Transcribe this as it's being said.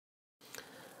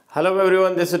Hello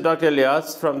everyone, this is Dr.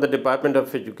 Ilyas from the Department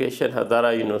of Education,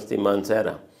 Hazara University,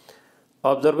 Mansehra.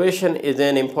 Observation is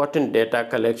an important data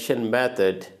collection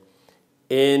method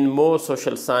in most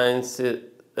social sciences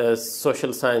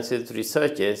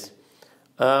researches,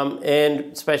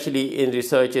 and especially in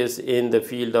researches in the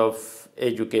field of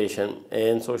education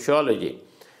and sociology.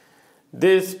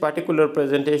 This particular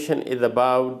presentation is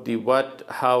about the what,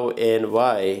 how, and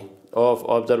why of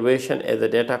observation as a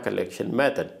data collection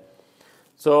method.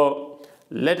 So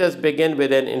let us begin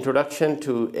with an introduction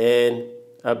to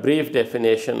a brief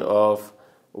definition of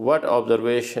what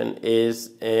observation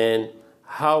is and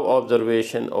how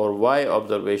observation or why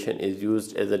observation is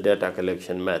used as a data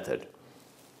collection method.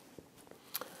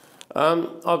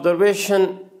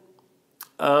 Observation,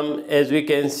 as we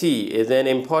can see, is an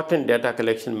important data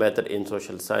collection method in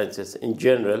social sciences in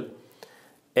general,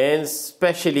 and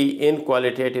especially in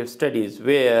qualitative studies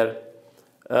where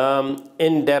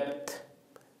in-depth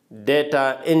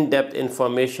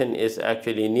information is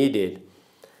actually needed.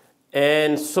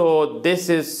 And so this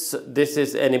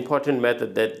is an important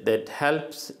method that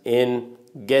helps in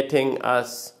getting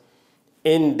us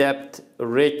in-depth,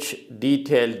 rich,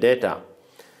 detailed data.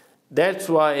 That's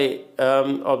why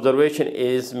observation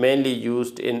is mainly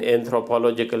used in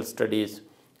anthropological studies,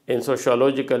 in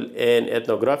sociological and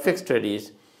ethnographic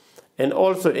studies, and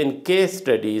also in case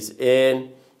studies.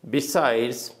 And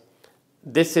besides,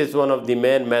 this is one of the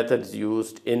main methods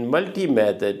used in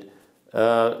multi-method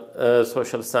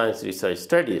social science research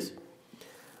studies.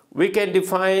 We can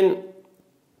define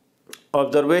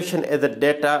observation as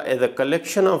a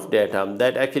collection of data.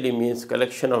 That actually means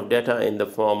collection of data in the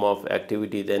form of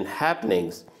activities and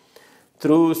happenings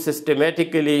through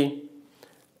systematically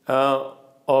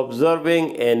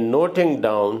observing and noting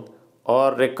down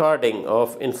or recording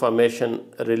of information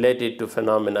related to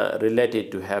phenomena,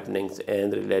 related to happenings,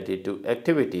 and related to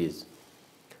activities.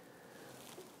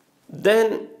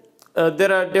 Then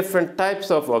there are different types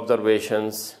of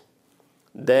observations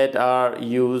that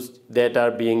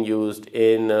are being used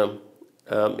in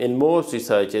most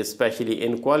researches, especially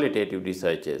in qualitative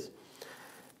researches.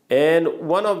 And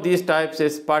one of these types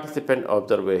is participant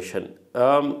observation.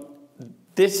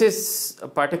 This is a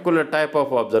particular type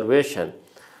of observation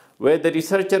where the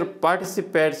researcher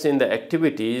participates in the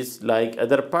activities like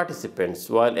other participants,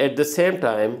 while at the same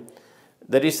time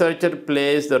the researcher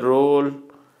plays the role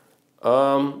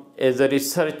as a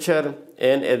researcher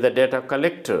and as a data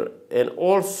collector, and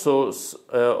also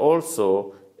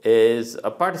as a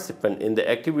participant in the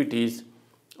activities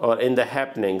or in the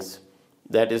happenings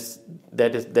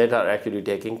that are actually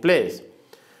taking place.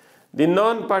 The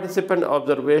non-participant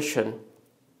observation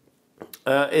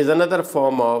is another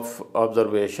form of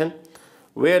observation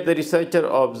where the researcher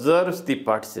observes the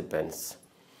participants,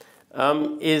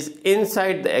 is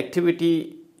inside the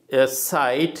activity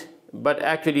site, but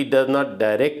actually does not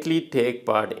directly take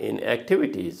part in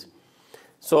activities.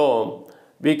 So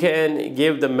we can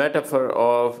give the metaphor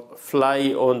of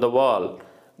fly on the wall.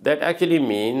 That actually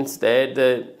means that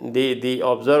the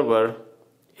observer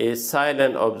is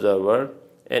silent observer,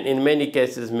 and in many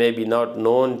cases may be not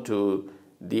known to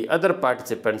the other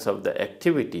participants of the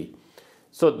activity.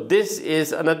 So this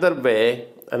is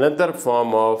another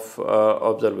form of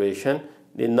observation,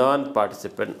 the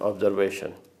non-participant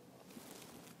observation.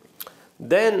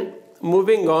 Then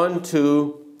moving on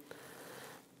to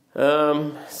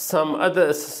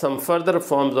some further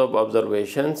forms of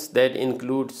observations that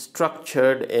include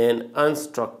structured and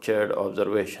unstructured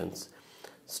observations.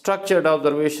 Structured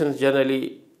observations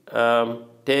generally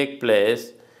take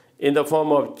place in the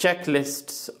form of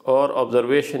checklists or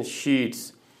observation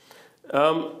sheets.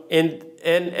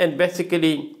 And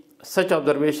basically, such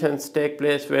observations take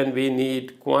place when we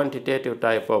need quantitative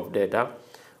type of data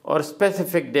or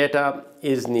specific data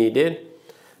is needed.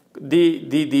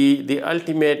 The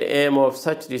ultimate aim of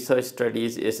such research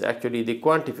studies is actually the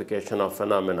quantification of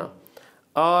phenomena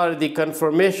or the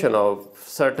confirmation of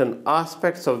certain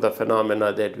aspects of the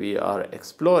phenomena that we are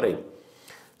exploring.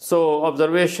 So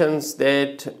observations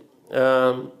that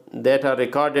are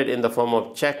recorded in the form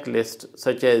of checklists,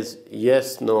 such as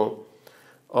yes, no,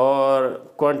 or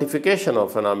quantification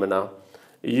of phenomena,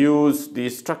 use the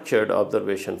structured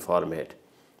observation format.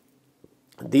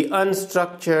 The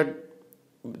unstructured,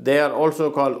 they are also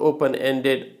called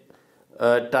open-ended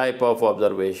type of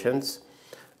observations,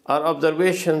 are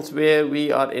observations where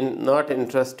we are not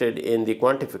interested in the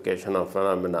quantification of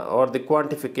phenomena or the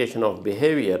quantification of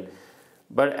behavior,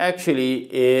 but actually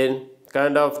in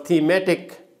kind of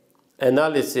thematic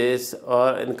analysis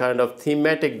or in kind of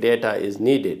thematic data is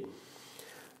needed.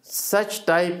 Such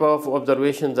type of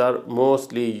observations are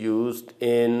mostly used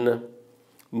in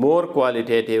more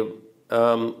qualitative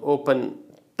open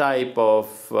type of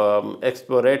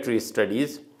exploratory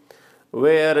studies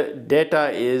where data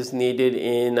is needed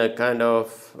in a kind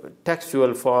of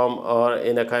textual form or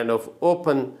in a kind of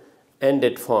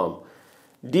open-ended form.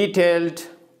 Detailed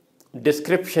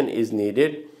description is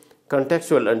needed,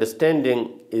 contextual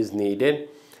understanding is needed,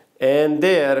 and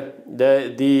there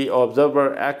the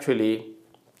observer actually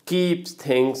keeps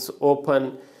things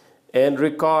open and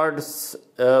records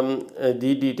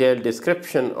the detailed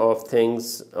description of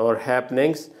things or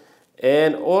happenings,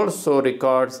 and also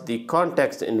records the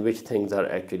context in which things are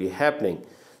actually happening.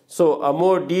 So a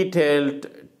more detailed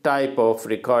type of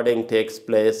recording takes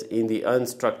place in the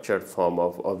unstructured form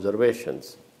of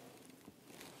observations.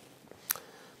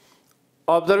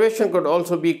 Observation could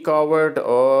also be covert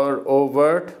or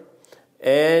overt,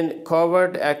 and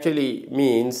covert actually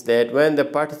means that when the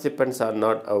participants are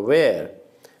not aware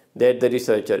that the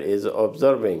researcher is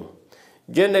observing.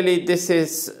 Generally, this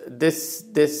is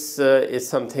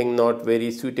something not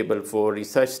very suitable for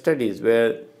research studies,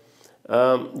 where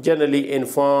generally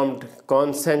informed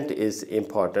consent is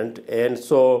important, and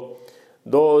so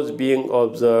those being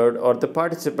observed or the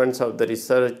participants of the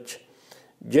research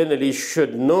generally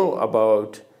should know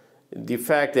about the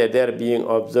fact that they are being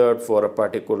observed for a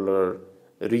particular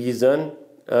reason,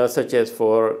 such as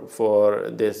for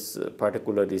this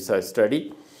particular research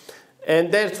study.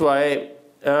 And that's why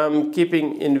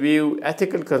keeping in view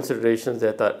ethical considerations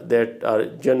that are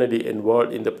generally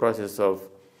involved in the process of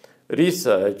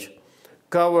research,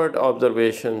 covert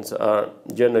observations are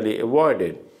generally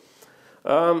avoided.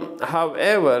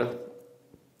 However,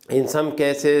 in some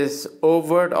cases,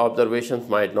 overt observations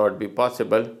might not be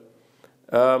possible,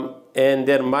 and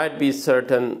there might be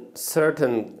certain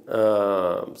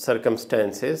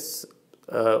circumstances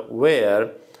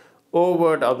where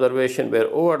overt observation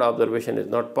is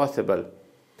not possible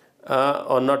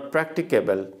or not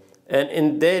practicable, and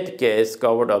in that case,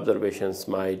 covert observations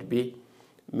might be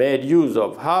made use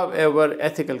of. However,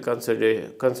 ethical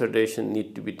consideration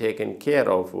need to be taken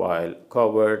care of while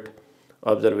covert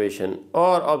observation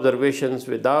or observations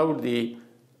without the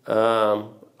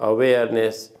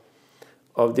awareness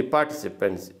of the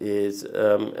participants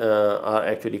are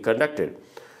actually conducted.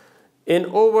 In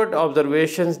overt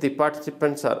observations, the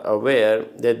participants are aware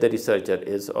that the researcher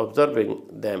is observing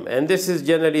them, and this is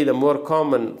generally the more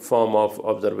common form of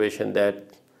observation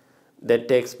that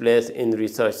takes place in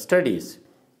research studies.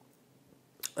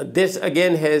 This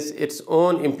again has its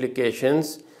own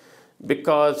implications,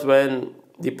 because when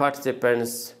the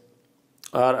participants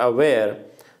are aware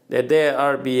that they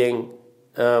are being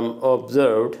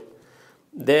observed,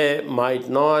 they might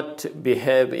not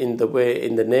behave in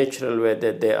the natural way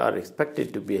that they are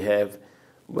expected to behave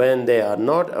when they are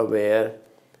not aware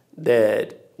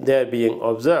that they are being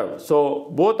observed. So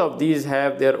both of these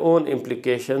have their own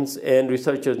implications, and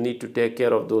researchers need to take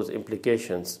care of those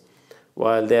implications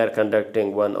while they are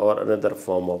conducting one or another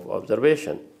form of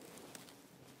observation.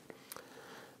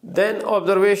 Then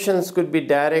observations could be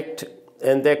direct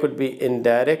and they could be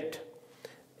indirect.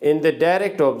 In the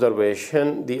direct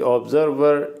observation, the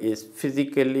observer is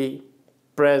physically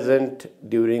present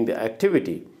during the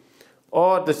activity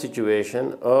or the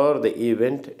situation or the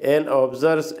event and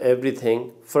observes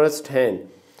everything firsthand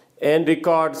and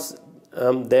records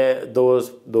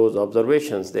those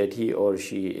observations that he or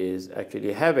she is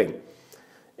actually having.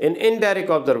 In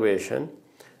indirect observation,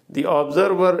 the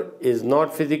observer is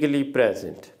not physically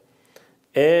present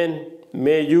and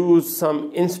may use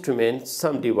some instruments,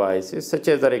 some devices, such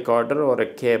as a recorder or a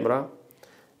camera,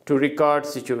 to record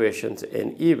situations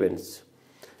and events.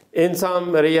 In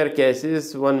some rare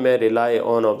cases, one may rely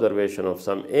on observation of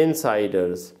some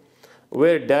insiders,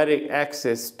 where direct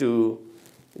access to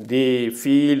the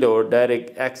field or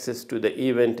direct access to the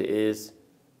event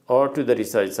or to the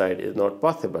research site is not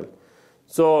possible.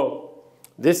 So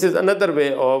this is another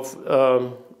way of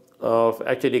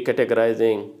actually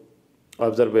categorizing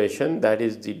observation, that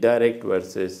is the direct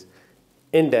versus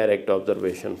indirect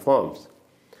observation forms.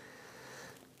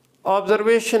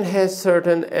 Observation has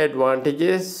certain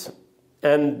advantages,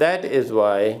 and that is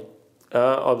why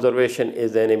observation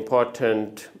is an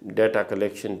important data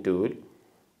collection tool.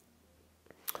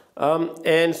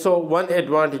 And so one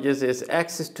advantage is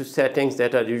access to settings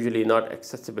that are usually not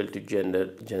accessible to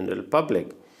general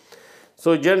public.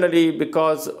 So generally,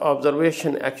 because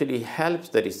observation actually helps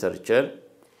the researcher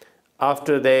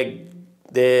after they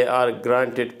are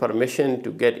granted permission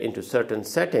to get into certain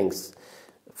settings.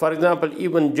 For example,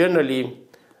 even generally,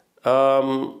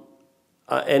 an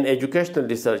educational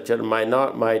researcher might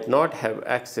not have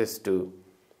access to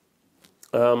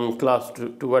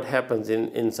what happens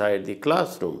inside the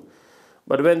classroom.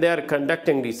 But when they are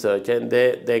conducting research and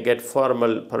they get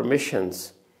formal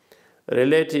permissions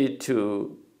related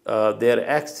to their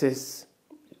access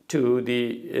to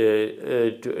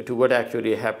to what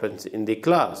actually happens in the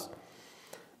class,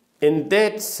 in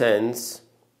that sense,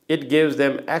 it gives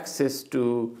them access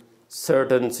to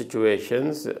certain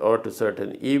situations or to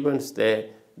certain events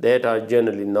that are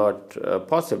generally not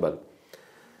possible.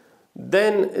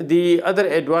 Then the other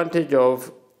advantage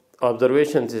of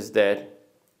observations is that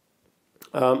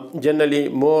generally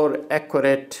more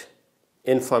accurate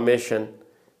information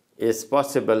is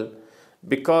possible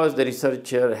because the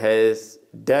researcher has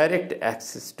direct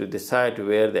access to the site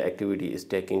where the activity is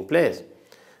taking place.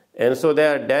 And so they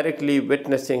are directly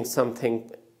witnessing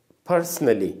something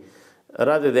personally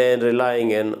rather than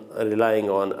relying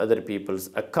on other people's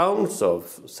accounts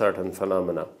of certain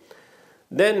phenomena.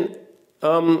 Then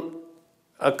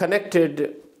a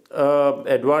connected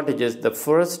advantage is the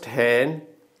first-hand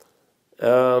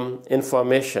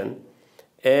information,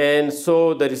 and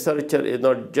so the researcher is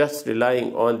not just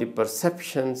relying on the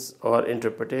perceptions or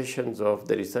interpretations of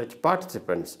the research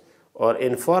participants or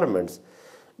informants,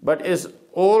 but is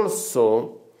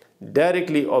also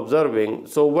directly observing.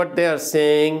 So what they are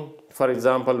saying, for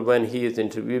example, when he is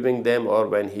interviewing them or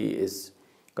when he is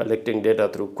collecting data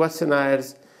through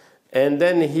questionnaires, and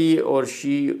then he or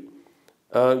she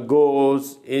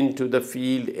goes into the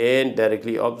field and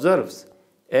directly observes.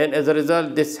 And as a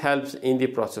result, this helps in the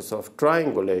process of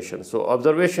triangulation. So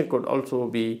observation could also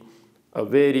be a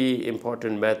very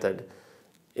important method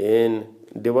in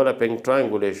developing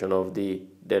triangulation of the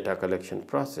data collection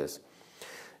process.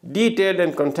 Detailed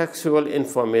and contextual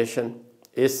information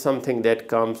is something that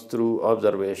comes through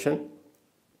observation.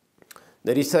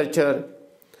 The researcher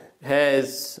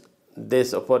has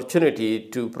this opportunity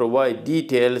to provide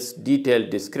detailed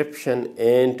description,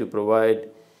 and to provide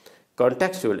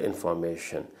contextual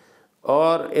information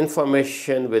or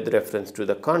information with reference to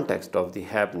the context of the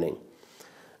happening.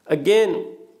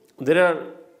 Again, there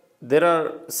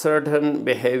are certain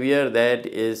behavior that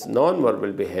is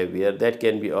non-verbal behavior that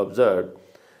can be observed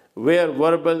where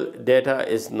verbal data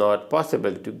is not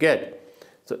possible to get.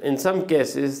 So in some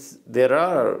cases, there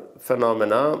are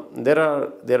phenomena, there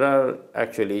are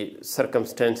actually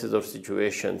circumstances or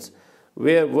situations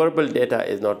where verbal data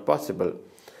is not possible.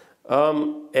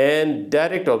 And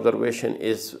direct observation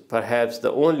is perhaps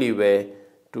the only way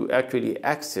to actually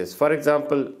access. For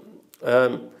example,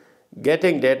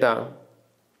 getting data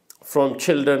from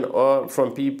children or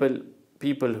from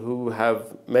people who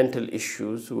have mental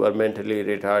issues, who are mentally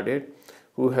retarded,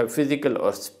 who have physical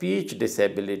or speech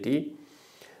disability.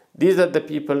 These are the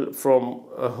people from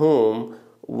whom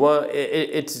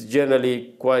it's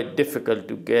generally quite difficult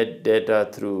to get data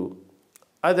through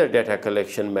other data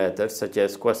collection methods such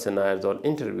as questionnaires or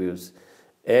interviews.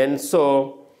 And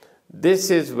so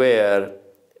this is where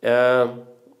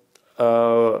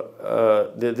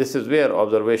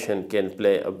observation can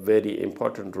play a very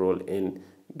important role in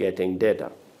getting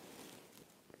data.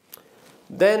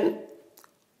 Then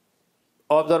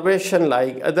observation,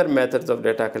 like other methods of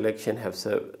data collection,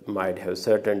 might have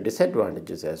certain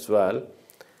disadvantages as well.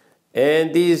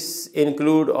 And these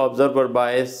include observer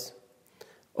bias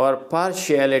or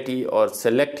partiality or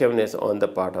selectiveness on the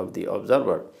part of the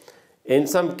observer. In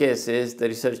some cases, the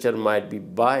researcher might be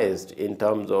biased in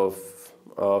terms of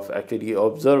actually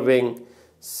observing,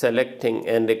 selecting,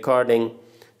 and recording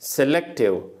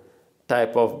selective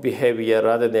type of behavior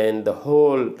rather than the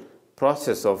whole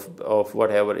process of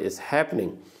whatever is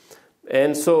happening.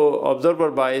 And so observer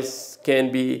bias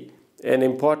can be an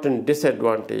important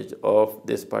disadvantage of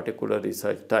this particular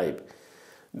research type.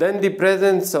 Then the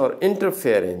presence or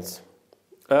interference.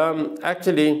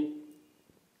 Actually,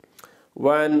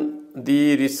 when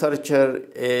the researcher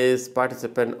is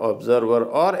participant observer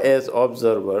or as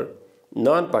observer,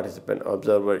 non-participant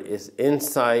observer is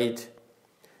inside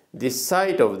the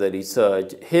site of the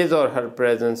research, his or her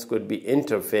presence could be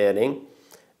interfering,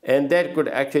 and that could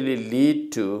actually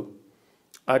lead to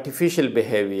artificial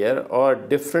behavior or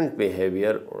different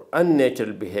behavior or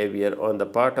unnatural behavior on the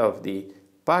part of the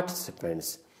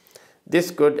participants.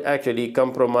 This could actually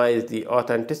compromise the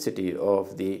authenticity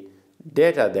of the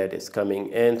data that is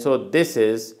coming, and so this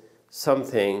is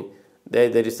something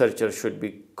that the researcher should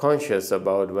be conscious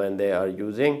about when they are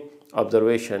using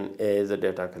observation as a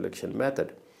data collection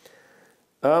method.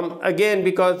 Again,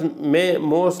 because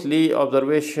mostly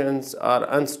observations are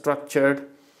unstructured,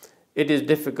 it is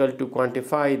difficult to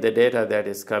quantify the data that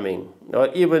is coming, or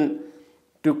even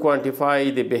to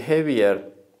quantify the behavior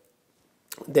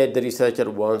that the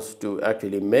researcher wants to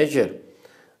actually measure.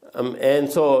 And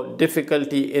so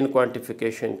difficulty in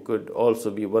quantification could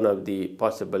also be one of the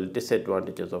possible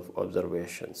disadvantages of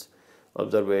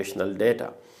observational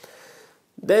data.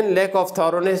 Then lack of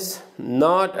thoroughness,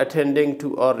 not attending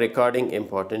to or recording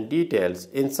important details.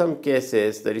 In some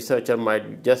cases, the researcher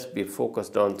might just be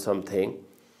focused on something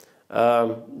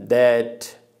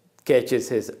that catches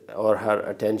his or her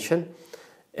attention,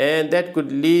 and that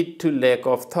could lead to lack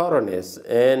of thoroughness,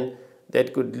 and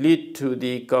that could lead to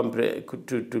the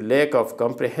lack of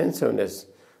comprehensiveness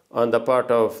on the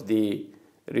part of the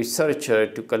researcher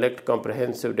to collect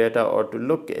comprehensive data or to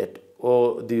look at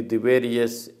the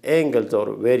various angles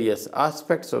or various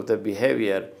aspects of the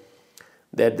behavior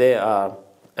that they are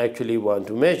actually want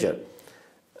to measure.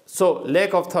 So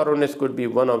lack of thoroughness could be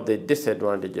one of the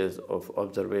disadvantages of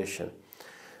observation.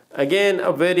 Again,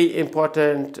 a very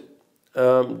important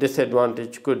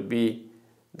disadvantage could be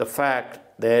the fact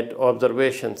that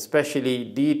observations, especially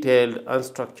detailed,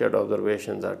 unstructured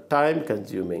observations, are time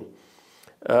consuming.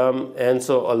 And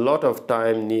so a lot of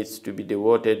time needs to be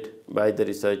devoted by the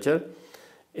researcher.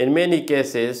 In many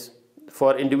cases,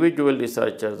 for individual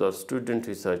researchers or student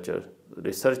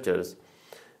researchers,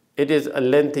 it is a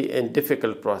lengthy and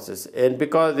difficult process. And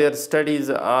because their studies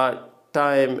are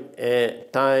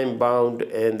time bound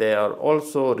and they are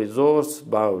also resource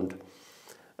bound,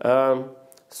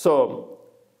 so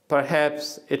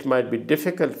perhaps it might be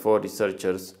difficult for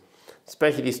researchers,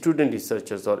 especially student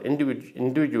researchers or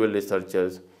individual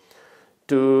researchers,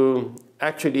 to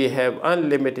actually have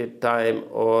unlimited time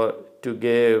or to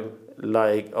give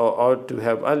or to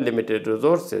have unlimited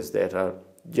resources that are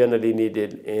generally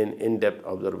needed in in-depth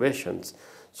observations.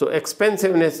 So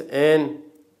expensiveness and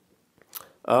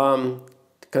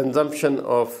consumption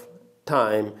of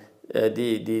time,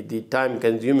 the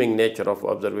time-consuming nature of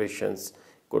observations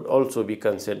could also be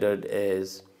considered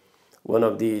as one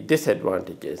of the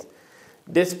disadvantages.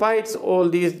 Despite all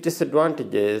these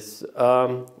disadvantages,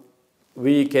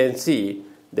 we can see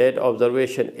that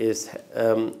observation is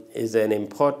an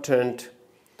important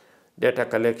data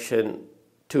collection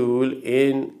tool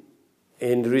in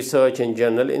research in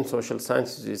general, in social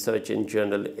sciences research in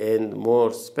general, and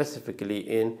more specifically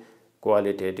in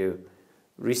qualitative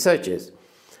researches.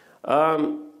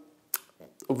 I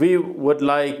would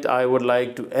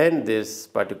like to end this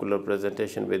particular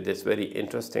presentation with this very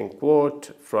interesting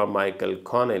quote from Michael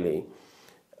Connelly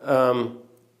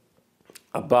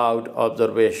about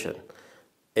observation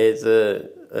as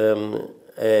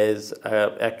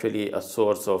actually a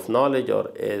source of knowledge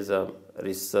or as a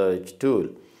research tool.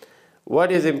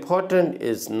 What is important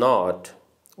is not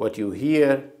what you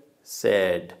hear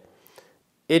said,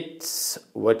 it's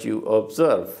what you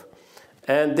observe.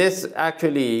 And this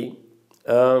actually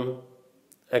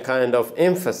kind of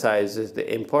emphasizes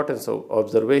the importance of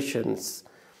observations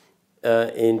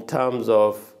in terms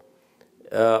of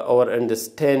our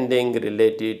understanding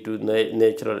related to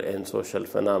natural and social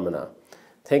phenomena.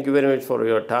 Thank you very much for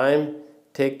your time.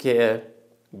 Take care.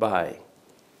 Bye.